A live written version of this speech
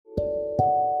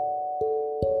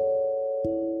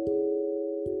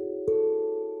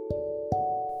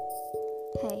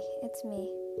it's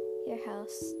me, your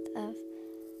host of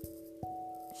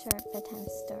Short Bedtime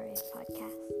Stories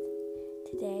podcast.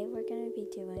 Today we're going to be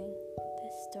doing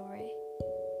the story,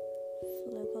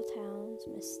 Flugeltown's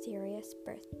Mysterious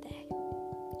Birthday.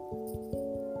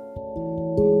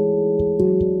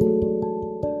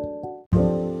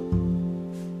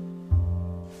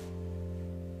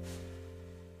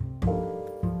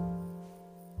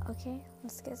 Okay,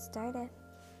 let's get started.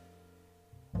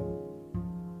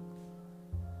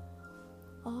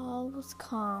 All was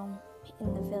calm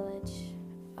in the village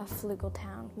of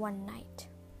Flugeltown one night.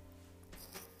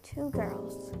 Two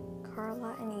girls,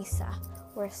 Carla and Isa,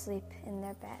 were asleep in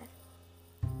their bed.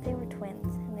 They were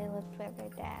twins and they lived with their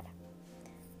dad.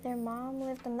 Their mom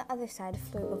lived on the other side of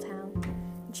Flugeltown,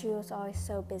 and she was always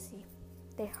so busy.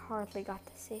 They hardly got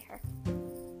to see her.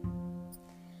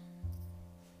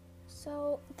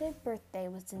 So their birthday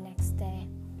was the next day,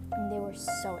 and they were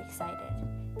so excited.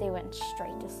 They went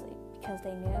straight to sleep because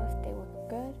they knew if they were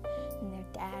good, and their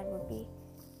dad would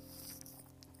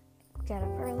get up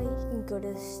early and go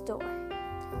to the store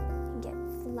and get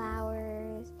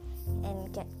flowers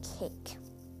and get cake,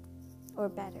 or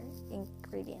better,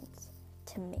 ingredients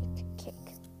to make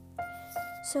cake.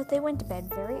 So they went to bed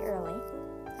very early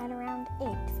at around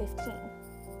 8:15.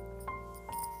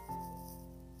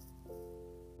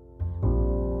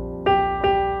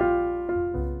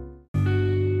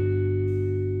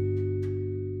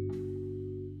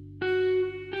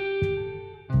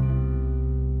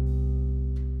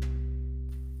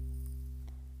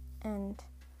 And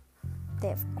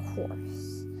they, of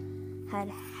course, had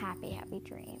happy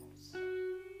dreams.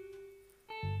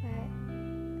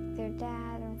 But their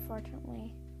dad,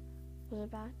 unfortunately, was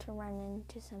about to run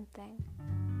into something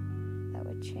that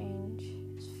would change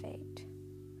his fate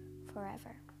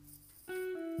forever.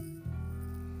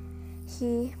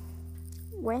 He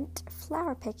went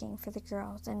flower picking for the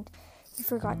girls, and he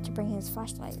forgot to bring his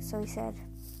flashlight, so he said,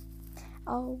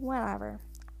 "Oh, whatever.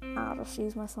 I'll just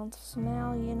use my sense of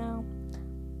smell,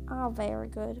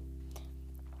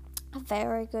 A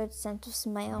very good sense of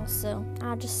smell, so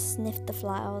I'll just sniff the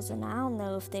flowers, and I don't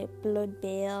know if they're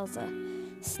bloodbills or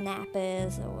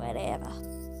snappers or whatever."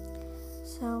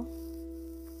 So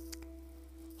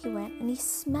he went and he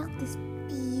smelled this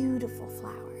beautiful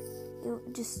flower.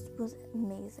 It just was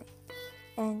amazing.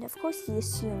 And of course he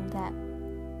assumed that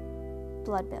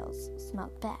bloodbills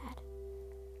smelled bad.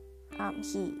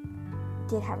 He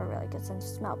did have a really good sense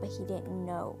of smell, but he didn't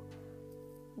know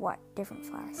what different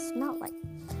flowers smelled like.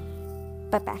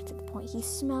 But back to the point, he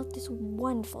smelled this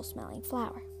wonderful smelling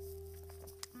flower.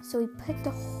 So he picked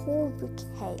a whole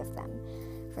bouquet of them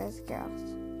for his girls.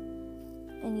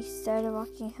 And he started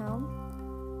walking home.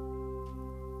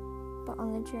 But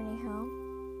on the journey home,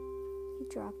 he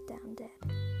dropped down dead.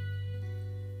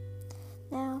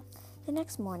 Now, the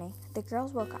next morning, the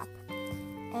girls woke up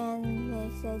and they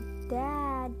said,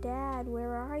 Dad,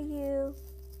 where are you?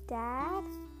 Dad?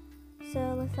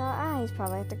 So they thought, he's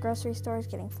probably at the grocery stores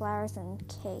getting flowers and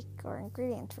cake or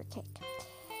ingredients for cake.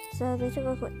 So they took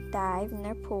a quick dive in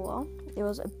their pool. It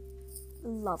was a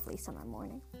lovely summer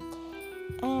morning.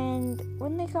 And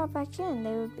when they got back in,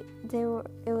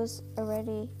 it was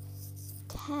already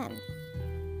 10.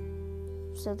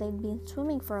 So they'd been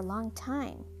swimming for a long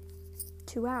time.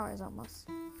 2 hours almost.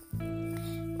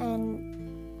 And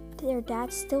their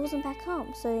dad still wasn't back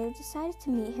home, so they decided to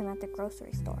meet him at the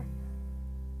grocery store.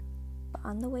 But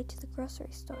on the way to the grocery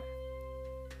store,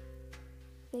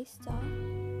 they saw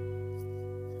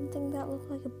something that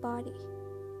looked like a body.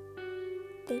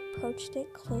 They approached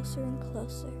it closer and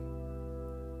closer,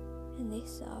 and they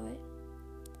saw it.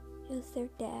 It was their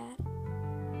dad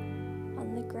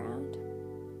on the ground,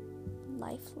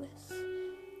 lifeless.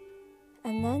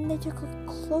 And then they took a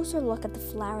closer look at the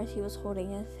flowers he was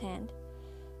holding in his hand.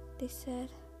 They said,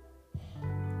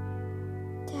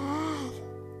 Dad,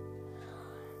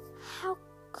 how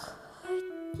could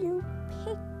you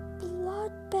pick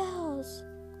bloodbills?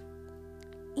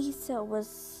 Isa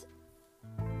was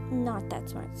not that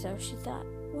smart, so she thought,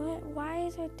 why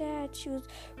is her dad? She was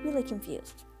really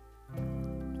confused.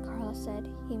 Carla said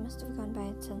he must have gone by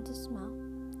a sense of smell.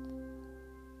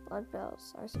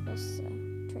 Bloodbills are supposed to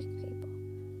trick people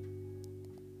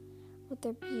with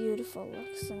their beautiful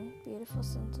looks and beautiful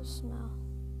sense of smell.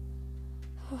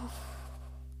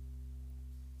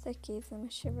 That gave them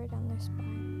a shiver down their spine.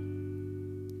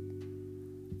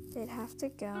 They'd have to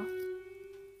go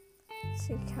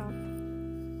seek help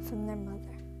from their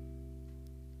mother.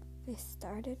 They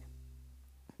started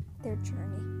their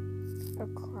journey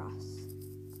across